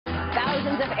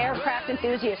Thousands of aircraft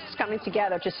enthusiasts coming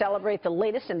together to celebrate the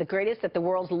latest and the greatest at the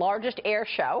world's largest air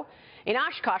show in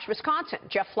Oshkosh, Wisconsin.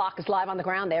 Jeff Flock is live on the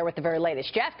ground there with the very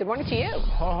latest. Jeff, good morning to you.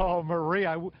 Oh, Marie,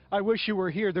 I wish you were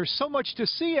here. There's so much to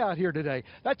see out here today.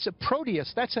 That's a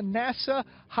Proteus. That's a NASA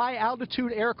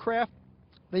high-altitude aircraft.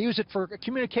 They use it for a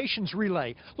communications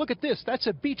relay. Look at this. That's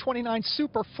a B-29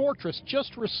 Super Fortress,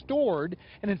 just restored.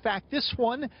 And in fact, this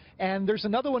one, and there's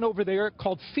another one over there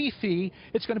called Fifi.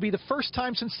 It's going to be the first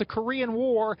time since the Korean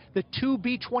War that two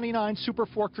B-29 Super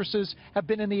Fortresses have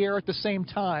been in the air at the same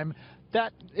time.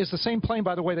 That is the same plane,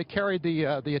 by the way, that carried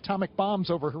the atomic bombs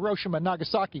over Hiroshima and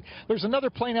Nagasaki. There's another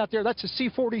plane out there. That's a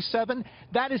C-47.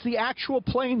 That is the actual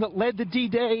plane that led the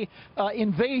D-Day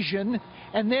invasion.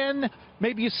 And then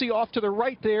maybe you see off to the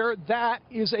right there, that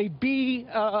is a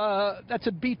that's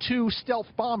a B-2 stealth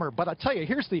bomber. But I tell you,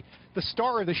 here's the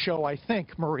star of the show, I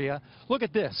think, Maria. Look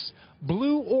at this.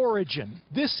 Blue Origin.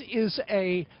 This is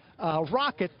a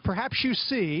rocket, perhaps you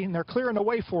see, and they're clearing the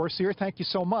way for us here, thank you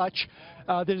so much,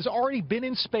 that has already been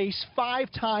in space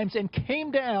 5 times and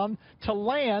came down to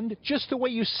land just the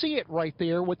way you see it right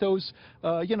there with those,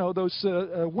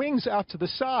 wings out to the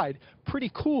side.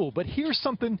 Pretty cool. But here's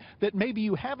something that maybe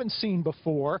you haven't seen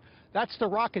before. That's the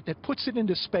rocket that puts it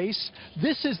into space.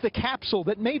 This is the capsule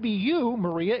that maybe you,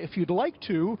 Maria, if you'd like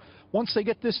to, once they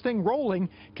get this thing rolling,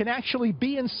 can actually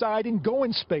be inside and go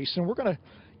in space. And we're going to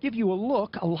give you a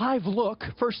look, a live look,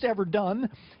 first ever done,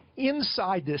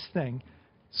 inside this thing.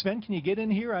 Sven, can you get in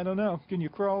here? I don't know. Can you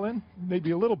crawl in? Maybe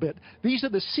a little bit. These are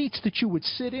the seats that you would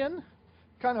sit in,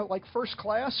 kind of like first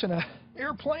class in an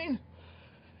airplane,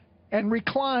 and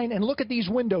recline and look at these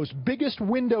windows. Biggest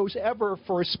windows ever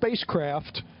for a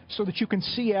spacecraft so that you can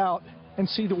see out and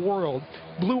see the world.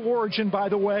 Blue Origin, by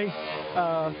the way,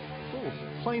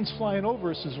 planes flying over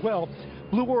us as well.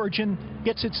 Blue Origin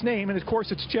gets its name, and of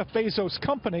course it's Jeff Bezos'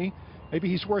 company. Maybe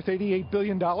he's worth $88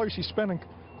 billion. He's spending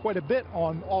quite a bit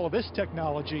on all of this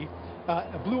technology.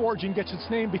 Blue Origin gets its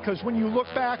name because when you look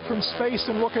back from space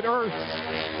and look at Earth,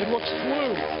 it looks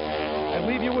blue. And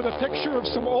leave you with a picture of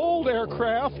some old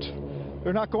aircraft.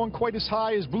 They're not going quite as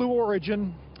high as Blue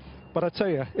Origin, but I tell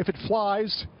you, if it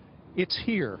flies, it's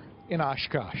here in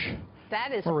Oshkosh.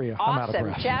 That is Maria, I'm out of awesome.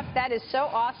 breath. Jeff, that is so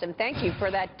awesome. Thank you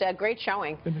for that great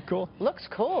showing. Isn't it cool? Looks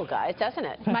cool, guys, doesn't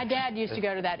it? My dad used to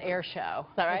go to that air show.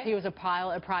 Is that right? He was a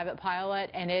pilot, a private pilot,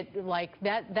 and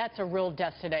that's a real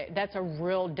destination. That's a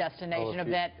real destination of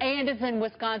that. And it's in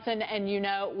Wisconsin, and you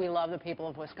know we love the people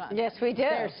of Wisconsin. Yes, we do.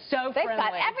 They're so friendly. They've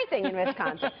got everything in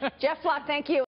Wisconsin. Jeff Flock, thank you.